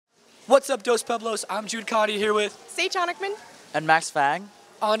What's up, Dos Pueblos? I'm Jude Cotty here with Sage Honickman. And Max Fang.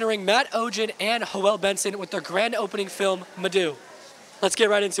 honoring Matt Ogen and Joel Benson with their grand opening film, Madhu. Let's get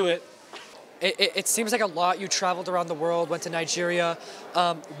right into it. It seems like a lot. You traveled around the world, went to Nigeria.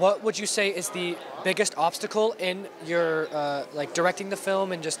 What would you say is the biggest obstacle in your like directing the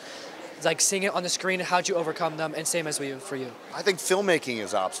film and just like seeing it on the screen? How'd you overcome them? And same as for you. I think filmmaking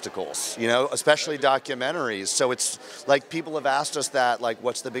is obstacles, you know, especially documentaries. So it's like people have asked us that, like,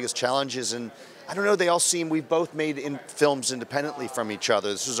 what's the biggest challenges? And I don't know, they all seem, we've both made films independently from each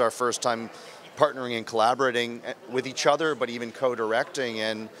other. This is our first time partnering and collaborating with each other, but even co-directing,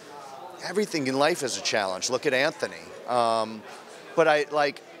 and everything in life is a challenge. Look at Anthony. But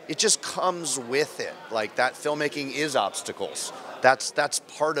it just comes with it. Like, that filmmaking is obstacles. That's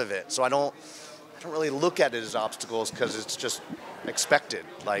part of it. So I don't really look at it as obstacles because it's just expected.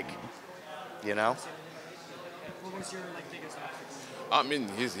 Like, you know. What was your biggest obstacle? I mean,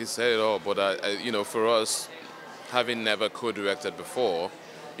 he said it all. But you know, for us, having never co-directed before,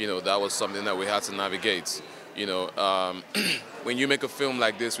 you know, that was something that we had to navigate. You know, when you make a film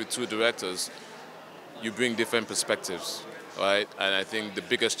like this with two directors, you bring different perspectives, right? And I think the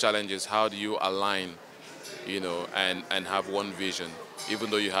biggest challenge is how do you align, you know, and have one vision, even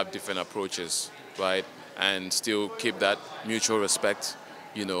though you have different approaches, right? And still keep that mutual respect,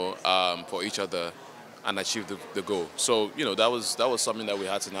 you know, for each other and achieve the goal. So, you know, that was something that we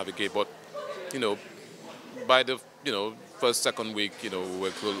had to navigate. But, you know, by the, you know, first, second week, you know, we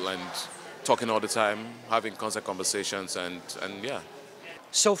were cool and talking all the time, having constant conversations, and yeah.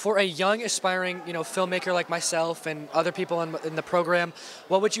 So for a young, aspiring, you know, filmmaker like myself and other people in the program,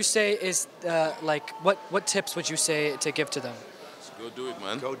 what would you say is, what tips would you say to give to them? So go do it,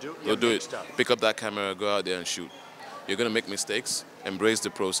 man. Go do it. Go do it. Pick up that camera, go out there and shoot. You're going to make mistakes. Embrace the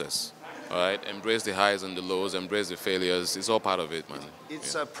process, all right? Embrace the highs and the lows, embrace the failures. It's all part of it, man.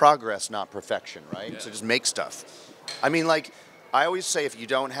 It's progress, not perfection, right? Yeah. So just make stuff. I mean, like, I always say, if you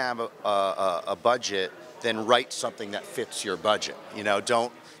don't have a budget, then write something that fits your budget. You know,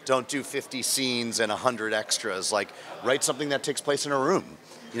 don't do 50 scenes and 100 extras. Like, write something that takes place in a room.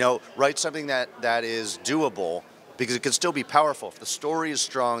 You know, write something that is doable, because it can still be powerful. If the story is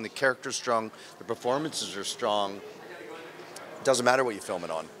strong, the character's strong, the performances are strong, it doesn't matter what you film it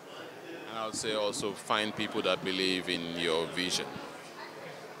on. And I would say also find people that believe in your vision.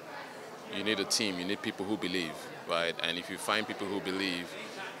 You need a team. You need people who believe, right? And if you find people who believe,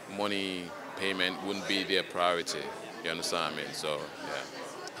 money, payment wouldn't be their priority. You understand what I mean? So, yeah.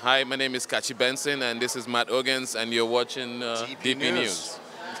 Hi, my name is Kachi Benson, and this is Matt Ogens, and you're watching DPNews.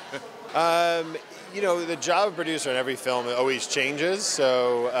 You know, the job of producer in every film always changes.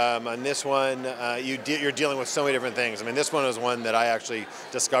 So on this one, you're dealing with so many different things. I mean, this one was one that I actually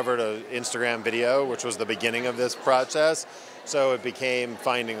discovered an Instagram video, which was the beginning of this process. So it became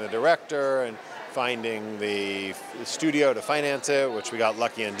finding the director and finding the studio to finance it, which we got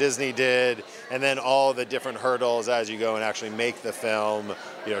lucky and Disney did, and then all the different hurdles as you go and actually make the film,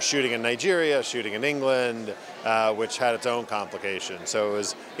 you know, shooting in Nigeria, shooting in England, which had its own complications. So it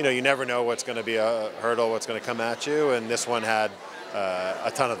was, you know, you never know what's going to be a hurdle, what's going to come at you, and this one had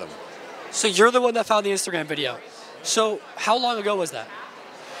a ton of them. So you're the one that found the Instagram video. So how long ago was that?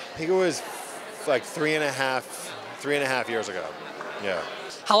 I think it was like three and a half years ago. Yeah.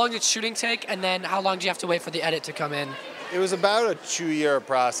 How long did shooting take, and then how long do you have to wait for the edit to come in? It was about a 2-year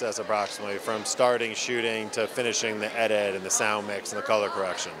process approximately, from starting shooting to finishing the edit and the sound mix and the color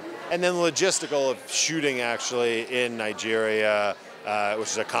correction. And then the logistical of shooting actually in Nigeria, which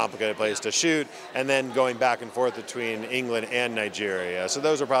is a complicated place to shoot, and then going back and forth between England and Nigeria. So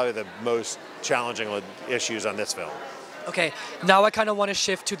those are probably the most challenging issues on this film. Okay, now I kind of want to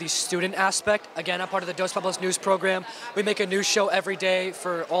shift to the student aspect. Again, I'm part of the Dos Pueblos news program. We make a news show every day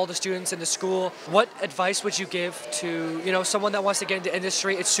for all the students in the school. What advice would you give to, you know, someone that wants to get into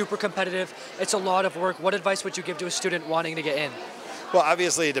industry? It's super competitive. It's a lot of work. What advice would you give to a student wanting to get in? Well,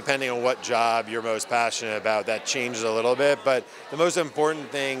 obviously, depending on what job you're most passionate about, that changes a little bit. But the most important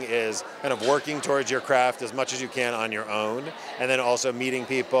thing is kind of working towards your craft as much as you can on your own, and then also meeting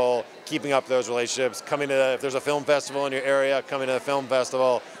people, keeping up those relationships, coming to, if there's a film festival in your area, coming to the film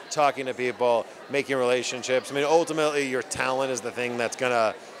festival, talking to people, making relationships. I mean, ultimately, your talent is the thing that's going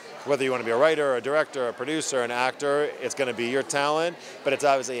to, whether you want to be a writer, a director, a producer, an actor, it's going to be your talent. But it's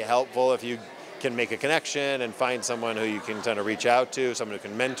obviously helpful if you can make a connection and find someone who you can kind of reach out to, someone who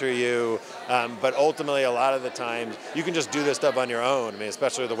can mentor you. But ultimately, a lot of the times, you can just do this stuff on your own. I mean,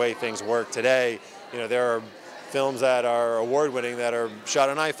 especially the way things work today. You know, there are films that are award-winning that are shot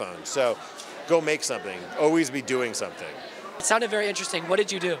on iPhones. So go make something. Always be doing something. It sounded very interesting. What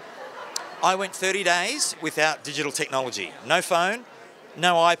did you do? I went 30 days without digital technology. No phone,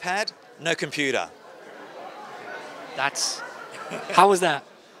 no iPad, no computer. How was that?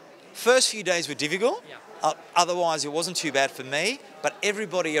 First few days were difficult. Yeah. Otherwise, it wasn't too bad for me, but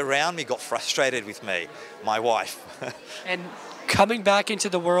everybody around me got frustrated with me, my wife. And coming back into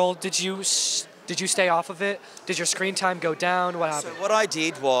the world, did you stay off of it? Did your screen time go down? What happened? So what I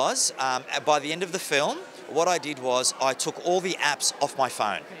did was, by the end of the film, what I did was I took all the apps off my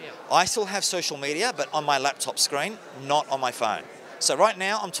phone. I still have social media, but on my laptop screen, not on my phone. So right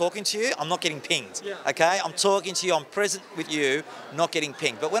now, I'm talking to you, I'm not getting pinged, okay? I'm talking to you, I'm present with you, not getting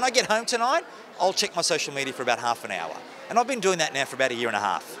pinged. But when I get home tonight, I'll check my social media for about half an hour. And I've been doing that now for about a year and a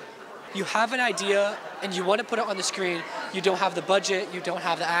half. You have an idea and you want to put it on the screen. You don't have the budget, you don't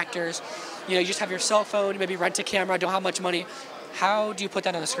have the actors. You know, you just have your cell phone, maybe rent a camera, don't have much money. How do you put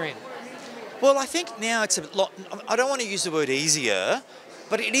that on the screen? Well, I think now it's a lot, I don't want to use the word easier,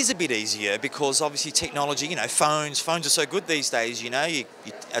 but it is a bit easier because obviously technology, you know, phones are so good these days, you know, you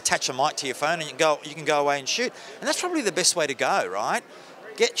attach a mic to your phone and you can go away and shoot. And that's probably the best way to go, right?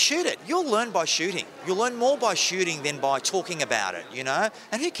 Shoot it. You'll learn by shooting. You'll learn more by shooting than by talking about it, you know?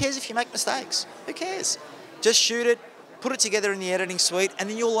 And who cares if you make mistakes? Who cares? Just shoot it, put it together in the editing suite, and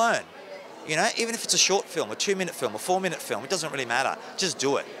then you'll learn. You know, even if it's a short film, a 2-minute film, a 4-minute film, it doesn't really matter. Just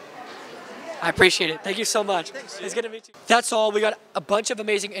do it. I appreciate it. Thank you so much. Thanks, it's good to meet you. That's all. We got a bunch of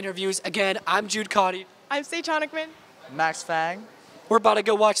amazing interviews. Again, I'm Jude Cotty. I'm Sage Honigman. Max Fang. We're about to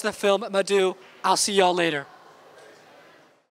go watch the film Madhu. I'll see y'all later.